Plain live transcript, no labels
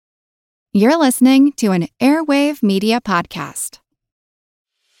You're listening to an Airwave Media Podcast.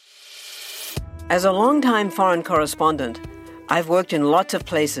 As a longtime foreign correspondent, I've worked in lots of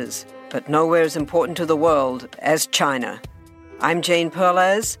places, but nowhere as important to the world as China. I'm Jane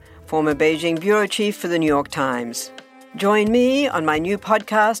Perlez, former Beijing bureau chief for the New York Times. Join me on my new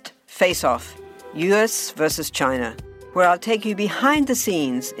podcast, Face Off, U.S. versus China, where I'll take you behind the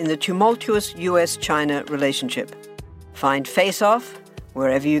scenes in the tumultuous U.S.-China relationship. Find Face Off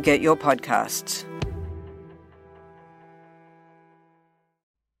wherever you get your podcasts.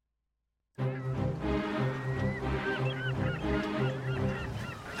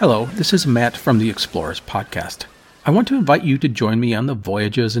 Hello, this is Matt from the Explorers Podcast. I want to invite you to join me on the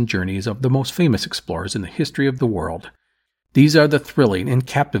voyages and journeys of the most famous explorers in the history of the world. These are the thrilling and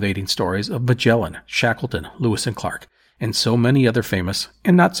captivating stories of Magellan, Shackleton, Lewis and Clark, and so many other famous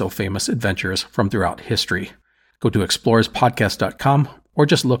and not so famous adventurers from throughout history. Go to explorerspodcast.com or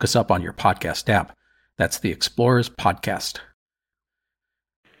just look us up on your podcast app. That's the Explorers Podcast.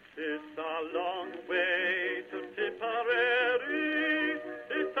 It's a long way to Tipperary.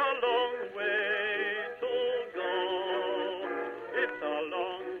 It's a long way to go. It's a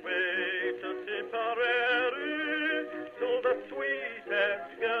long way to Tipperary, to the sweetest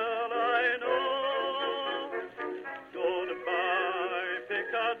girl I know. Goodbye,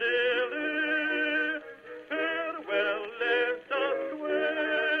 Piccadilly. Farewell, Leicester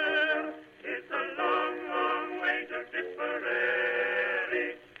Square. It's a long, long way to Tipperary,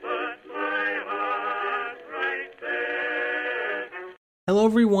 but my heart's right there. Hello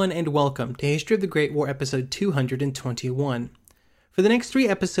everyone and welcome to History of the Great War episode 221. For the next 3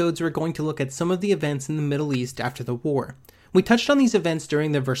 episodes we're going to look at some of the events in the Middle East after the war. We touched on these events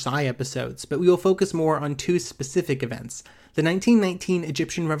during the Versailles episodes, but we will focus more on 2 specific events, the 1919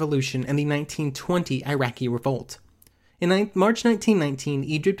 Egyptian Revolution and the 1920 Iraqi Revolt. In March 1919,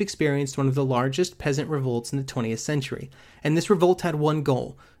 Egypt experienced one of the largest peasant revolts in the 20th century, and this revolt had one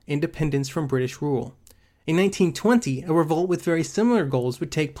goal: independence from British rule. In 1920, a revolt with very similar goals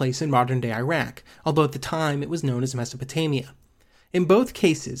would take place in modern-day Iraq, although at the time it was known as Mesopotamia. In both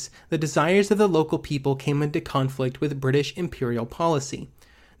cases, the desires of the local people came into conflict with British imperial policy.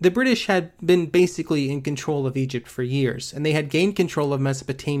 The British had been basically in control of Egypt for years, and they had gained control of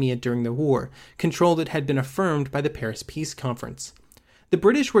Mesopotamia during the war, control that had been affirmed by the Paris Peace Conference. The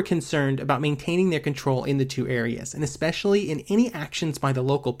British were concerned about maintaining their control in the 2 areas, and especially in any actions by the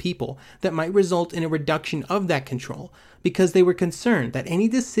local people that might result in a reduction of that control, because they were concerned that any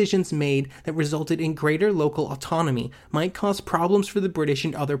decisions made that resulted in greater local autonomy might cause problems for the British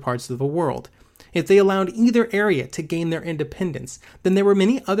in other parts of the world. If they allowed either area to gain their independence, then there were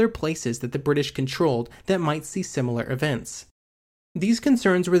many other places that the British controlled that might see similar events. These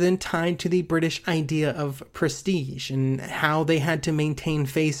concerns were then tied to the British idea of prestige and how they had to maintain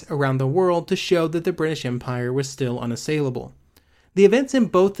face around the world to show that the British Empire was still unassailable. The events in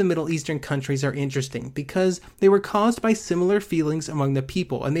both the Middle Eastern countries are interesting because they were caused by similar feelings among the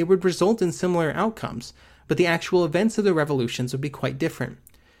people and they would result in similar outcomes, but the actual events of the revolutions would be quite different.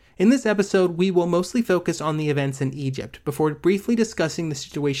 In this episode, we will mostly focus on the events in Egypt before briefly discussing the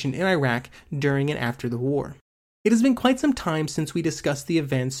situation in Iraq during and after the war. It has been quite some time since we discussed the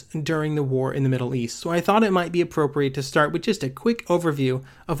events during the war in the Middle East, so I thought it might be appropriate to start with just a quick overview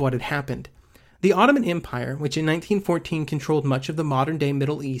of what had happened. The Ottoman Empire, which in 1914 controlled much of the modern-day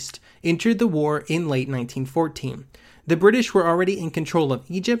Middle East, entered the war in late 1914. The British were already in control of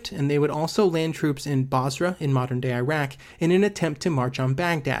Egypt, and they would also land troops in Basra, in modern-day Iraq, in an attempt to march on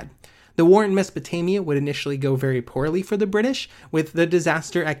Baghdad. The war in Mesopotamia would initially go very poorly for the British, with the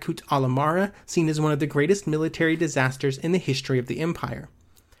disaster at Kut al-Amara seen as one of the greatest military disasters in the history of the empire.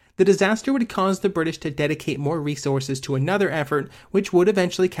 The disaster would cause the British to dedicate more resources to another effort, which would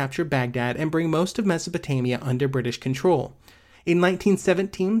eventually capture Baghdad and bring most of Mesopotamia under British control. In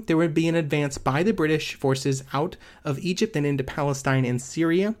 1917, there would be an advance by the British forces out of Egypt and into Palestine and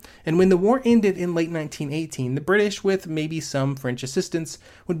Syria, and when the war ended in late 1918, the British, with maybe some French assistance,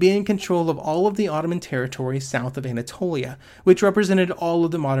 would be in control of all of the Ottoman territory south of Anatolia, which represented all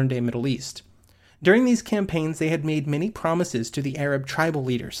of the modern-day Middle East. During these campaigns, they had made many promises to the Arab tribal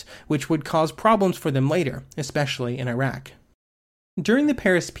leaders, which would cause problems for them later, especially in Iraq. During the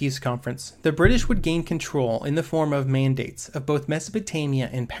Paris Peace Conference, the British would gain control in the form of mandates of both Mesopotamia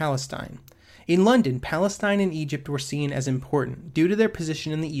and Palestine. In London, Palestine and Egypt were seen as important due to their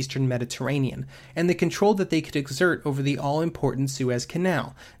position in the eastern Mediterranean and the control that they could exert over the all-important Suez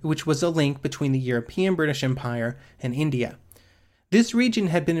Canal, which was a link between the European British Empire and India. This region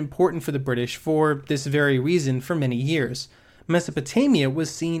had been important for the British for this very reason for many years. Mesopotamia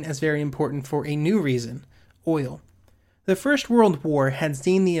was seen as very important for a new reason: oil. The First World War had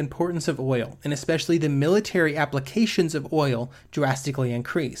seen the importance of oil, and especially the military applications of oil, drastically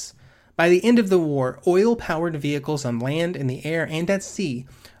increase. By the end of the war, oil-powered vehicles on land, in the air, and at sea,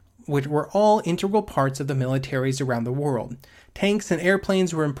 which were all integral parts of the militaries around the world. Tanks and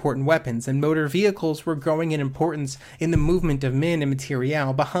airplanes were important weapons, and motor vehicles were growing in importance in the movement of men and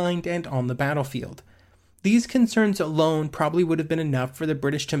materiel behind and on the battlefield. These concerns alone probably would have been enough for the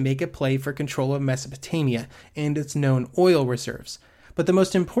British to make a play for control of Mesopotamia and its known oil reserves. But the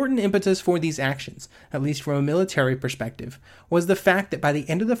most important impetus for these actions, at least from a military perspective, was the fact that by the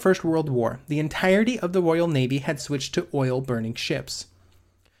end of the First World War, the entirety of the Royal Navy had switched to oil-burning ships.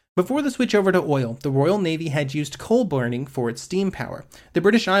 Before the switch over to oil, the Royal Navy had used coal burning for its steam power. The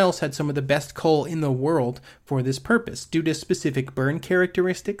British Isles had some of the best coal in the world for this purpose, due to specific burn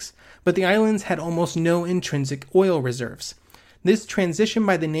characteristics, but the islands had almost no intrinsic oil reserves. This transition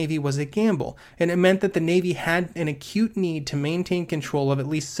by the Navy was a gamble, and it meant that the Navy had an acute need to maintain control of at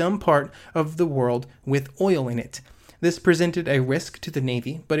least some part of the world with oil in it. This presented a risk to the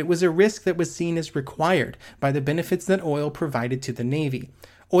Navy, but it was a risk that was seen as required by the benefits that oil provided to the Navy.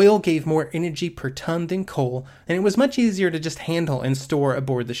 Oil gave more energy per ton than coal, and it was much easier to just handle and store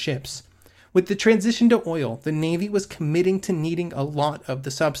aboard the ships. With the transition to oil, the Navy was committing to needing a lot of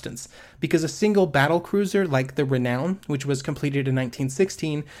the substance, because a single battle cruiser like the Renown, which was completed in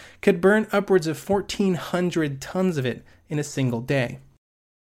 1916, could burn upwards of 1,400 tons of it in a single day.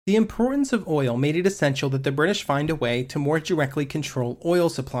 The importance of oil made it essential that the British find a way to more directly control oil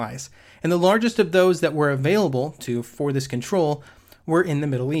supplies, and the largest of those that were available for this control were in the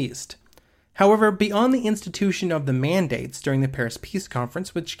Middle East. However, beyond the institution of the mandates during the Paris Peace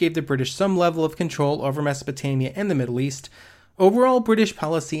Conference, which gave the British some level of control over Mesopotamia and the Middle East, overall British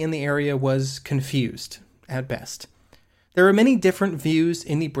policy in the area was confused, at best. There are many different views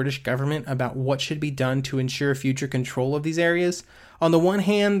in the British government about what should be done to ensure future control of these areas. On the one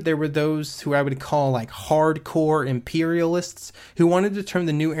hand, there were those who I would call hardcore imperialists who wanted to turn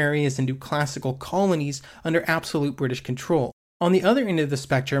the new areas into classical colonies under absolute British control. On the other end of the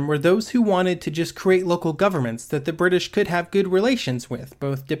spectrum were those who wanted to just create local governments that the British could have good relations with,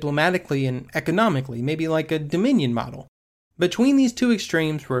 both diplomatically and economically, maybe like a Dominion model. Between these two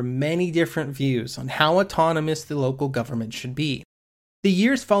extremes were many different views on how autonomous the local government should be. The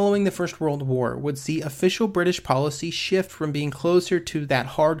years following the First World War would see official British policy shift from being closer to that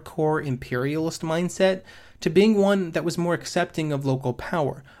hardcore imperialist mindset to being one that was more accepting of local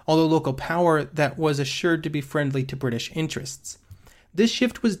power, although local power that was assured to be friendly to British interests. This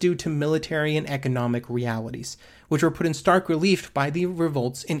shift was due to military and economic realities, which were put in stark relief by the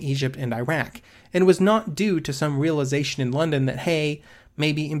revolts in Egypt and Iraq, and was not due to some realization in London that, hey,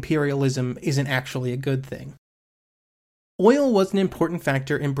 maybe imperialism isn't actually a good thing. Oil was an important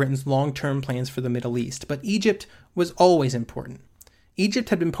factor in Britain's long-term plans for the Middle East, but Egypt was always important. Egypt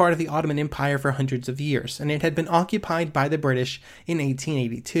had been part of the Ottoman Empire for hundreds of years, and it had been occupied by the British in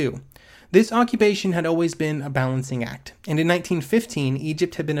 1882. This occupation had always been a balancing act, and in 1915,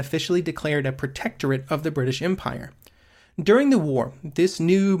 Egypt had been officially declared a protectorate of the British Empire. During the war, this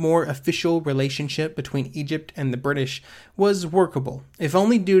new, more official relationship between Egypt and the British was workable, if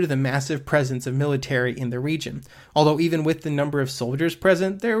only due to the massive presence of military in the region, although even with the number of soldiers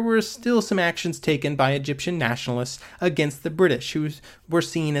present, there were still some actions taken by Egyptian nationalists against the British, who were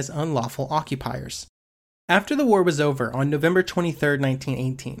seen as unlawful occupiers. After the war was over, on November 23,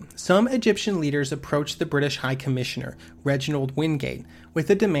 1918, some Egyptian leaders approached the British High Commissioner, Reginald Wingate, with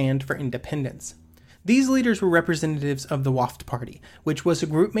a demand for independence. These leaders were representatives of the Wafd Party, which was a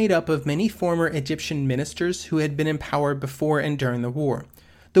group made up of many former Egyptian ministers who had been in power before and during the war.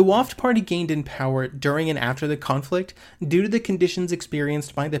 The Wafd Party gained in power during and after the conflict due to the conditions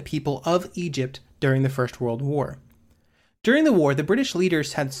experienced by the people of Egypt during the First World War. During the war, the British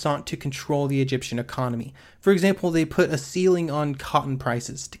leaders had sought to control the Egyptian economy. For example, they put a ceiling on cotton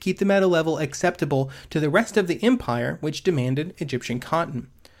prices to keep them at a level acceptable to the rest of the empire, which demanded Egyptian cotton.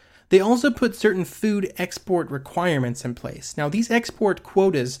 They also put certain food export requirements in place. Now, these export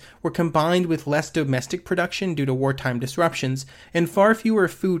quotas were combined with less domestic production due to wartime disruptions, and far fewer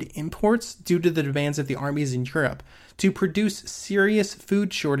food imports due to the demands of the armies in Europe, to produce serious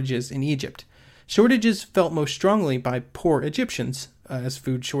food shortages in Egypt. Shortages felt most strongly by poor Egyptians, as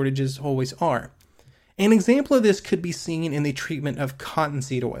food shortages always are. An example of this could be seen in the treatment of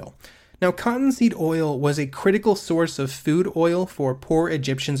cottonseed oil. Now, cottonseed oil was a critical source of food oil for poor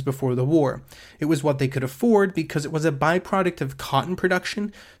Egyptians before the war. It was what they could afford because it was a byproduct of cotton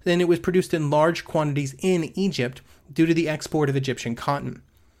production, and it was produced in large quantities in Egypt due to the export of Egyptian cotton.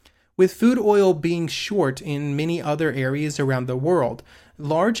 With food oil being short in many other areas around the world,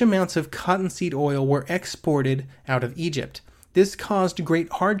 large amounts of cottonseed oil were exported out of Egypt. This caused great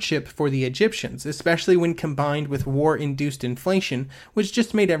hardship for the Egyptians, especially when combined with war-induced inflation, which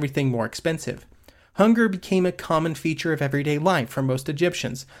just made everything more expensive. Hunger became a common feature of everyday life for most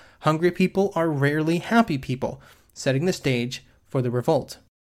Egyptians. Hungry people are rarely happy people, setting the stage for the revolt.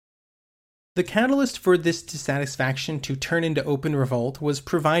 The catalyst for this dissatisfaction to turn into open revolt was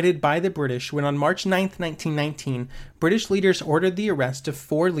provided by the British when on March 9, 1919, British leaders ordered the arrest of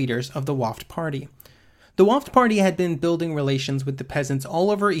 4 leaders of the Waft Party. The Waft Party had been building relations with the peasants all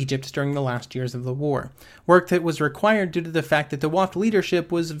over Egypt during the last years of the war, work that was required due to the fact that the Waft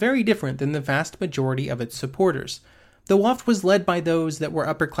leadership was very different than the vast majority of its supporters. The Waft was led by those that were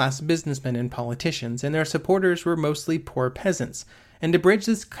upper-class businessmen and politicians, and their supporters were mostly poor peasants. And to bridge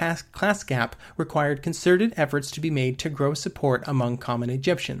this class gap required concerted efforts to be made to grow support among common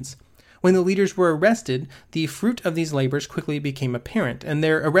Egyptians. When the leaders were arrested, the fruit of these labors quickly became apparent, and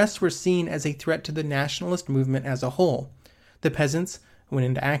their arrests were seen as a threat to the nationalist movement as a whole. The peasants went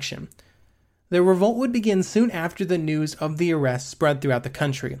into action. The revolt would begin soon after the news of the arrests spread throughout the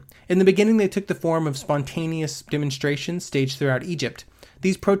country. In the beginning, they took the form of spontaneous demonstrations staged throughout Egypt.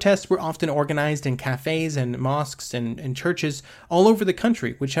 These protests were often organized in cafes and mosques and churches all over the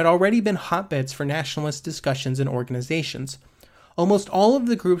country, which had already been hotbeds for nationalist discussions and organizations. Almost all of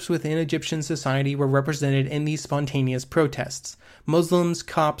the groups within Egyptian society were represented in these spontaneous protests. Muslims,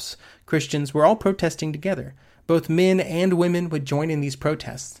 Copts, Christians were all protesting together. Both men and women would join in these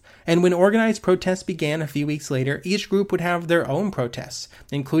protests. And when organized protests began a few weeks later, each group would have their own protests,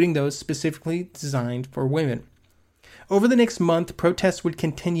 including those specifically designed for women. Over the next month, protests would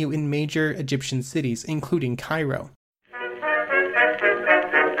continue in major Egyptian cities, including Cairo.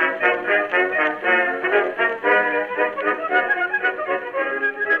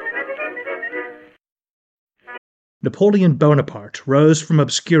 Napoleon Bonaparte rose from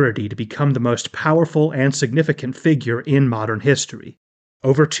obscurity to become the most powerful and significant figure in modern history.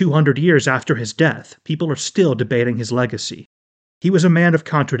 Over 200 years after his death, people are still debating his legacy. He was a man of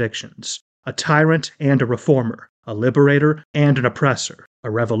contradictions, a tyrant and a reformer, a liberator and an oppressor, a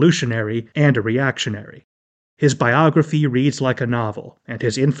revolutionary and a reactionary. His biography reads like a novel, and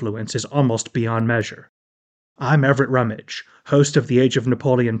his influence is almost beyond measure. I'm Everett Rummage, host of the Age of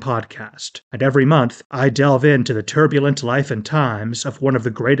Napoleon podcast, and every month I delve into the turbulent life and times of one of the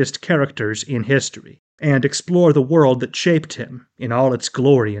greatest characters in history, and explore the world that shaped him in all its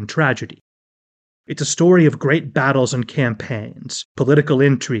glory and tragedy. It's a story of great battles and campaigns, political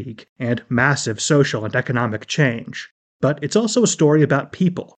intrigue, and massive social and economic change. But it's also a story about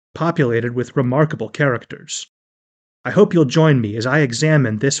people, populated with remarkable characters. I hope you'll join me as I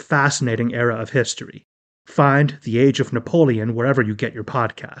examine this fascinating era of history. Find The Age of Napoleon wherever you get your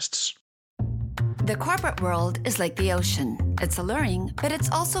podcasts. The corporate world is like the ocean. It's alluring, but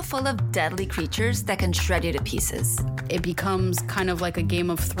it's also full of deadly creatures that can shred you to pieces. It becomes kind of like a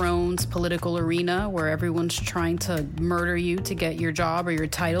Game of Thrones political arena where everyone's trying to murder you to get your job or your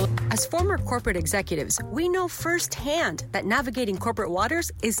title. As former corporate executives, we know firsthand that navigating corporate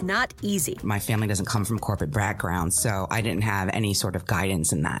waters is not easy. My family doesn't come from corporate background, so I didn't have any sort of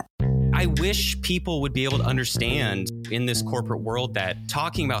guidance in that. I wish people would be able to understand in this corporate world that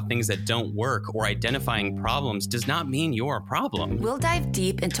talking about things that don't work or identifying problems does not mean you're a problem. We'll dive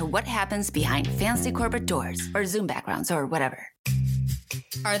deep into what happens behind fancy corporate doors or Zoom backgrounds or whatever.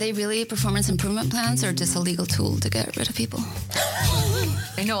 Are they really performance improvement plans or just a legal tool to get rid of people?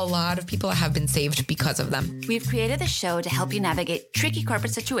 I know a lot of people have been saved because of them. We've created a show to help you navigate tricky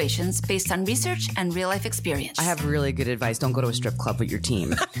corporate situations based on research and real-life experience. I have really good advice. Don't go to a strip club with your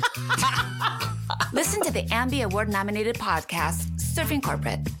team. Listen to the Ambie Award-nominated podcast, Surfing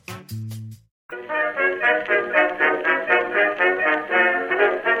Corporate.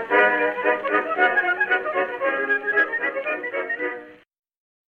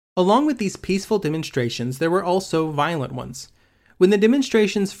 Along with these peaceful demonstrations, there were also violent ones. When the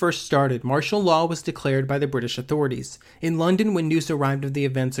demonstrations first started, martial law was declared by the British authorities. In London, when news arrived of the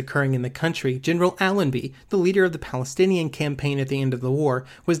events occurring in the country, General Allenby, the leader of the Palestinian campaign at the end of the war,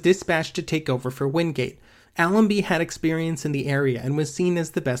 was dispatched to take over for Wingate. Allenby had experience in the area and was seen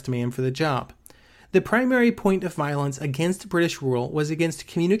as the best man for the job. The primary point of violence against British rule was against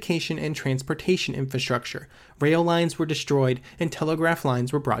communication and transportation infrastructure. Rail lines were destroyed and telegraph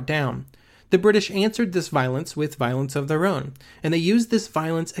lines were brought down. The British answered this violence with violence of their own, and they used this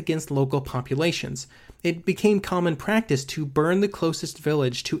violence against local populations. It became common practice to burn the closest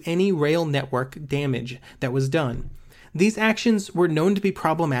village to any rail network damage that was done. These actions were known to be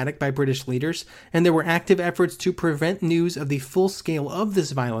problematic by British leaders, and there were active efforts to prevent news of the full scale of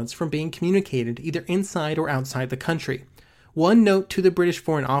this violence from being communicated either inside or outside the country. One note to the British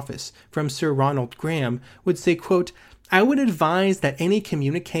Foreign Office from Sir Ronald Graham would say, quote, "I would advise that any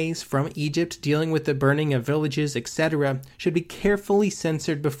communiques from Egypt dealing with the burning of villages, etc., should be carefully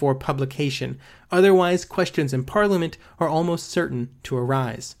censored before publication, otherwise questions in Parliament are almost certain to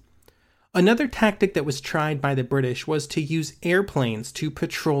arise." Another tactic that was tried by the British was to use airplanes to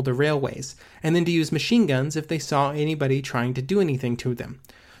patrol the railways, and then to use machine guns if they saw anybody trying to do anything to them.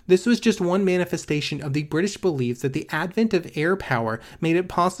 This was just one manifestation of the British belief that the advent of air power made it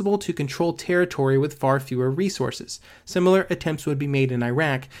possible to control territory with far fewer resources. Similar attempts would be made in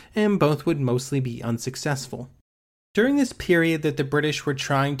Iraq, and both would mostly be unsuccessful. During this period that the British were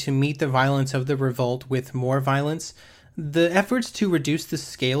trying to meet the violence of the revolt with more violence, the efforts to reduce the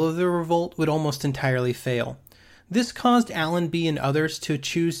scale of the revolt would almost entirely fail. This caused Allenby and others to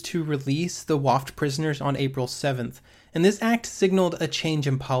choose to release the WAFT prisoners on April 7th, and this act signaled a change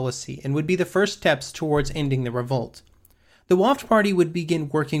in policy and would be the first steps towards ending the revolt. The WAFT Party would begin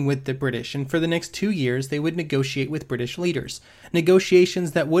working with the British, and for the next 2 years they would negotiate with British leaders,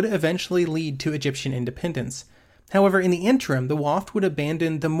 negotiations that would eventually lead to Egyptian independence. However, in the interim, the WAFT would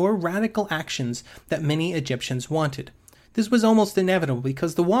abandon the more radical actions that many Egyptians wanted. This was almost inevitable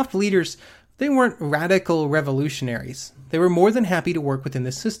because the WAFT leaders, they weren't radical revolutionaries. They were more than happy to work within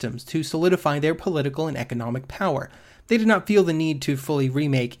the systems to solidify their political and economic power. They did not feel the need to fully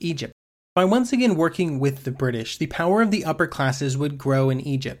remake Egypt. By once again working with the British, the power of the upper classes would grow in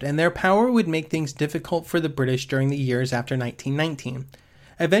Egypt, and their power would make things difficult for the British during the years after 1919.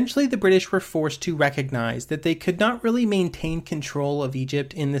 Eventually, the British were forced to recognize that they could not really maintain control of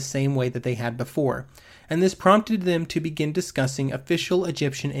Egypt in the same way that they had before, and this prompted them to begin discussing official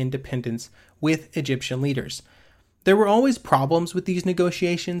Egyptian independence with Egyptian leaders. There were always problems with these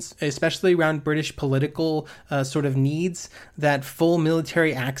negotiations, especially around British political needs, that full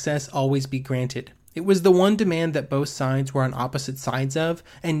military access always be granted. It was the one demand that both sides were on opposite sides of,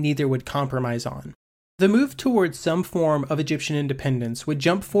 and neither would compromise on. The move towards some form of Egyptian independence would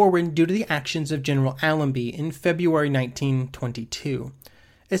jump forward due to the actions of General Allenby in February 1922.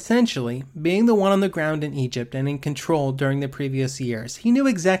 Essentially, being the one on the ground in Egypt and in control during the previous years, he knew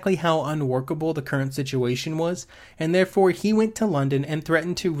exactly how unworkable the current situation was, and therefore he went to London and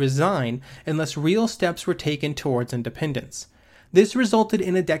threatened to resign unless real steps were taken towards independence. This resulted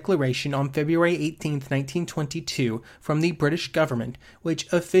in a declaration on February 18, 1922, from the British government, which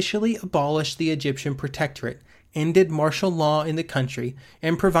officially abolished the Egyptian protectorate, ended martial law in the country,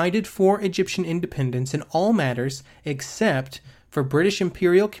 and provided for Egyptian independence in all matters except for British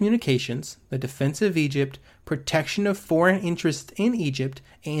imperial communications, the defense of Egypt, protection of foreign interests in Egypt,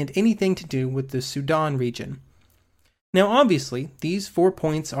 and anything to do with the Sudan region. Now obviously, these 4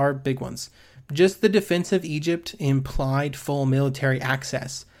 points are big ones. Just the defense of Egypt implied full military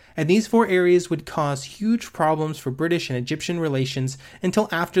access, and these 4 areas would cause huge problems for British and Egyptian relations until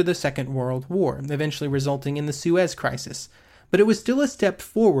after the Second World War, eventually resulting in the Suez Crisis. But it was still a step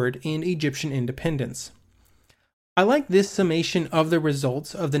forward in Egyptian independence. I like this summation of the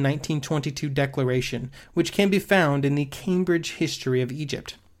results of the 1922 Declaration, which can be found in the Cambridge History of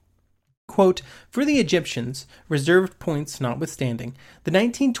Egypt. Quote, "For the Egyptians, reserved points notwithstanding, the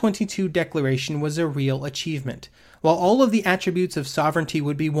 1922 Declaration was a real achievement. While all of the attributes of sovereignty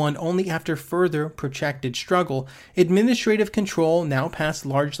would be won only after further protracted struggle, administrative control now passed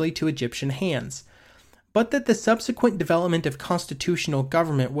largely to Egyptian hands. But that the subsequent development of constitutional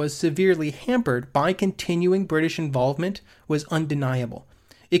government was severely hampered by continuing British involvement was undeniable.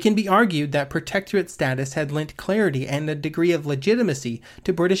 It can be argued that protectorate status had lent clarity and a degree of legitimacy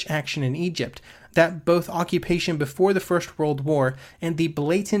to British action in Egypt, that both occupation before the First World War and the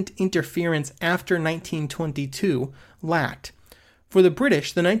blatant interference after 1922 lacked. For the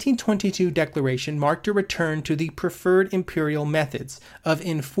British, the 1922 Declaration marked a return to the preferred imperial methods of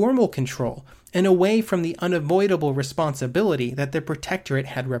informal control and away from the unavoidable responsibility that the protectorate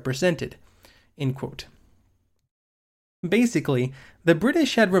had represented." End quote. Basically, the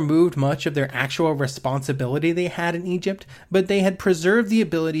British had removed much of their actual responsibility they had in Egypt, but they had preserved the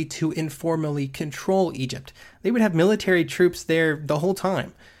ability to informally control Egypt. They would have military troops there the whole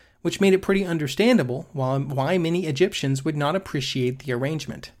time, which made it pretty understandable why many Egyptians would not appreciate the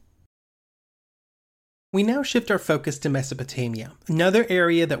arrangement. We now shift our focus to Mesopotamia, another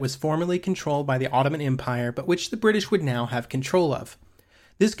area that was formerly controlled by the Ottoman Empire, but which the British would now have control of.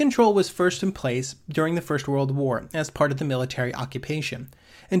 This control was first in place during the First World War as part of the military occupation.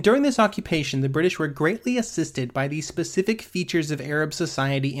 And during this occupation, the British were greatly assisted by the specific features of Arab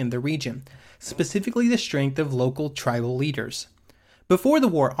society in the region, specifically the strength of local tribal leaders. Before the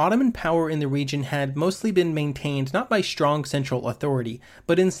war, Ottoman power in the region had mostly been maintained not by strong central authority,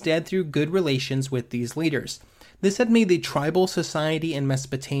 but instead through good relations with these leaders. This had made the tribal society in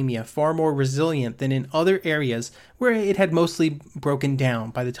Mesopotamia far more resilient than in other areas where it had mostly broken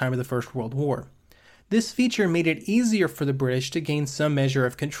down by the time of the First World War. This feature made it easier for the British to gain some measure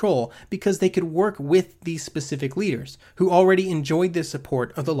of control because they could work with these specific leaders, who already enjoyed the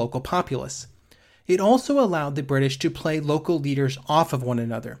support of the local populace. It also allowed the British to play local leaders off of one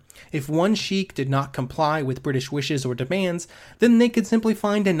another. If one sheik did not comply with British wishes or demands, then they could simply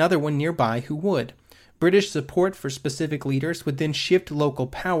find another one nearby who would. British support for specific leaders would then shift local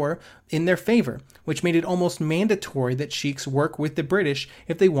power in their favor, which made it almost mandatory that sheiks work with the British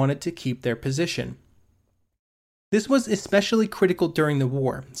if they wanted to keep their position. This was especially critical during the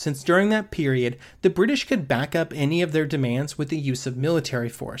war, since during that period, the British could back up any of their demands with the use of military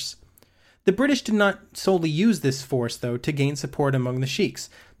force. The British did not solely use this force, though, to gain support among the sheiks.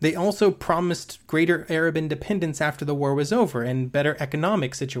 They also promised greater Arab independence after the war was over and better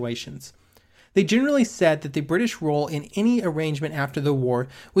economic situations. They generally said that the British role in any arrangement after the war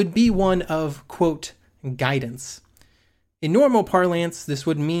would be one of, quote, guidance. In normal parlance, this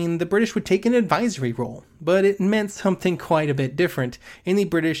would mean the British would take an advisory role, but it meant something quite a bit different in the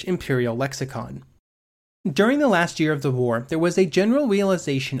British imperial lexicon. During the last year of the war, there was a general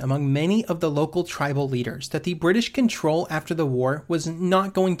realization among many of the local tribal leaders that the British control after the war was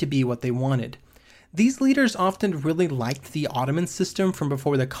not going to be what they wanted. These leaders often really liked the Ottoman system from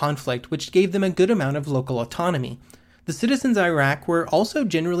before the conflict, which gave them a good amount of local autonomy. The citizens of Iraq were also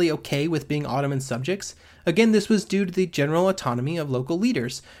generally okay with being Ottoman subjects. Again, this was due to the general autonomy of local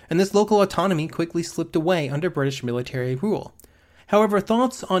leaders, and this local autonomy quickly slipped away under British military rule. However,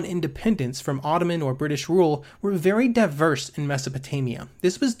 thoughts on independence from Ottoman or British rule were very diverse in Mesopotamia.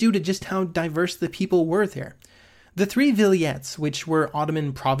 This was due to just how diverse the people were there. The three vilayets, which were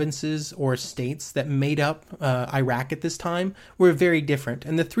Ottoman provinces or states that made up Iraq at this time, were very different,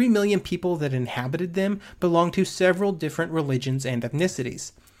 and the 3 million people that inhabited them belonged to several different religions and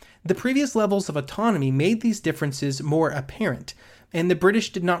ethnicities. The previous levels of autonomy made these differences more apparent, and the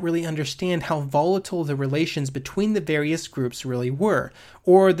British did not really understand how volatile the relations between the various groups really were,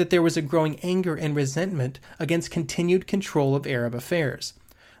 or that there was a growing anger and resentment against continued control of Arab affairs.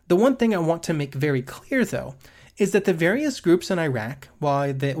 The one thing I want to make very clear, though, is that the various groups in Iraq,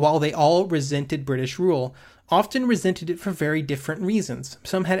 while they all resented British rule, often resented it for very different reasons.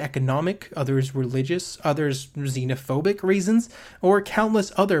 Some had economic, others religious, others xenophobic reasons, or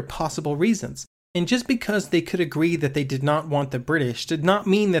countless other possible reasons. And just because they could agree that they did not want the British did not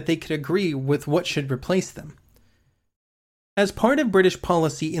mean that they could agree with what should replace them. As part of British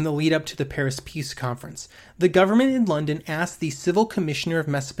policy in the lead-up to the Paris Peace Conference, the government in London asked the Civil Commissioner of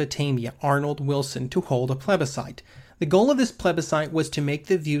Mesopotamia, Arnold Wilson, to hold a plebiscite. The goal of this plebiscite was to make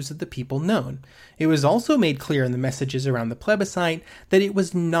the views of the people known. It was also made clear in the messages around the plebiscite that it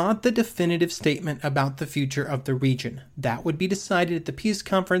was not the definitive statement about the future of the region. That would be decided at the peace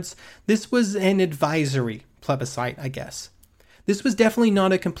conference. This was an advisory plebiscite, I guess. This was definitely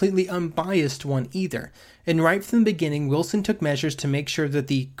not a completely unbiased one either, and right from the beginning, Wilson took measures to make sure that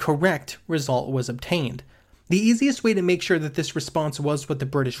the correct result was obtained. The easiest way to make sure that this response was what the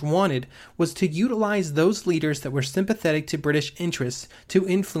British wanted was to utilize those leaders that were sympathetic to British interests to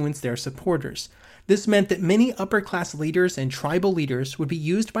influence their supporters. This meant that many upper-class leaders and tribal leaders would be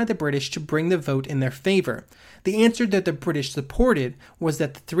used by the British to bring the vote in their favor. The answer that the British supported was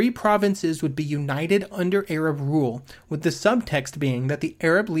that the 3 provinces would be united under Arab rule, with the subtext being that the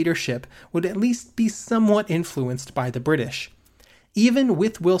Arab leadership would at least be somewhat influenced by the British. Even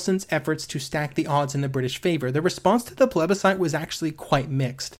with Wilson's efforts to stack the odds in the British favor, the response to the plebiscite was actually quite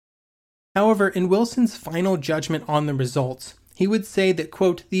mixed. However, in Wilson's final judgment on the results, he would say that,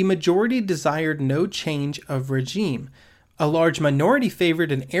 quote, the majority desired no change of regime. A large minority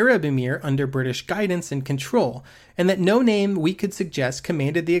favored an Arab emir under British guidance and control, and that no name we could suggest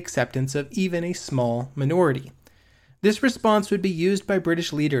commanded the acceptance of even a small minority. This response would be used by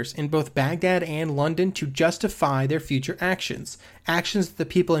British leaders in both Baghdad and London to justify their future actions that the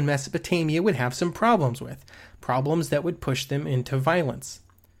people in Mesopotamia would have some problems with, problems that would push them into violence.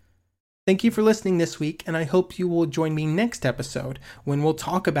 Thank you for listening this week, and I hope you will join me next episode when we'll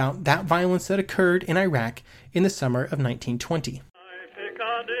talk about that violence that occurred in Iraq in the summer of 1920.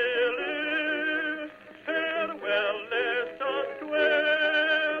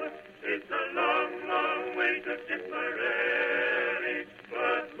 It's a long, long way to Tipperary.